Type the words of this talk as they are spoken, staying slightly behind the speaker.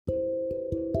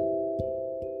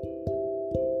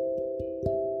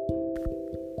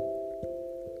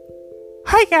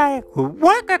I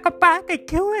work at a back at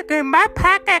two at my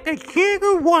pack at a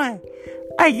single one.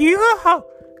 A year ho,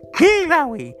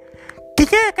 Kilawi.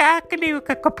 I can do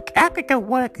a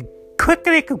work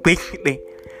quickly quickly.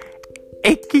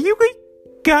 If you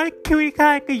got to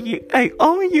I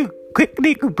owe you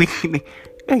quickly quickly.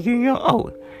 You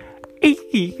know,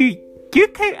 you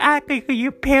can act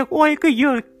you pay like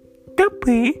you're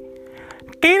stupid.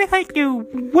 They like you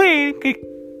win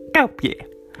stupid.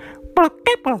 But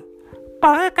people,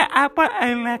 but apple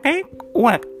and like a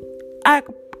what? I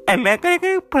like a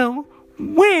people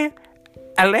win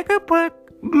a like a book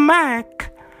mark.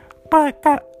 But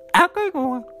I could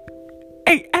go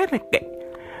a everything.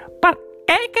 But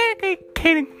I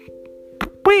can't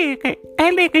big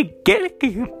and like a get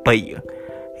it for you.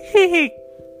 He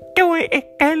do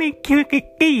it and he took a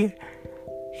deal.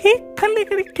 He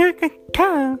completely took a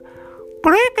tongue,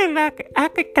 breaking like I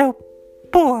could go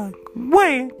boy,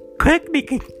 way quickly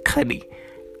get cutty.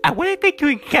 I went to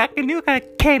a jack and you got a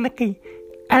canopy,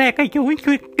 and I got you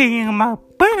into a my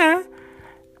brother.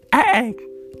 I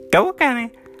don't got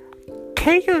it.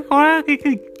 Can you go out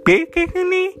and get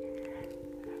me?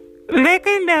 Let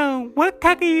me know what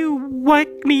kind of you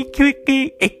want me to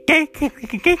get a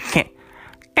get.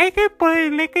 I can put a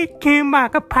little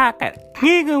market pocket.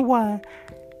 You one.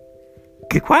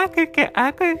 The quacker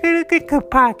I could get a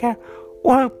pocket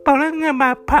or pulling in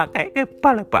my pocket a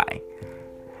lullaby.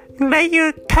 Let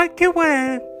you tuck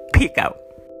your pick out.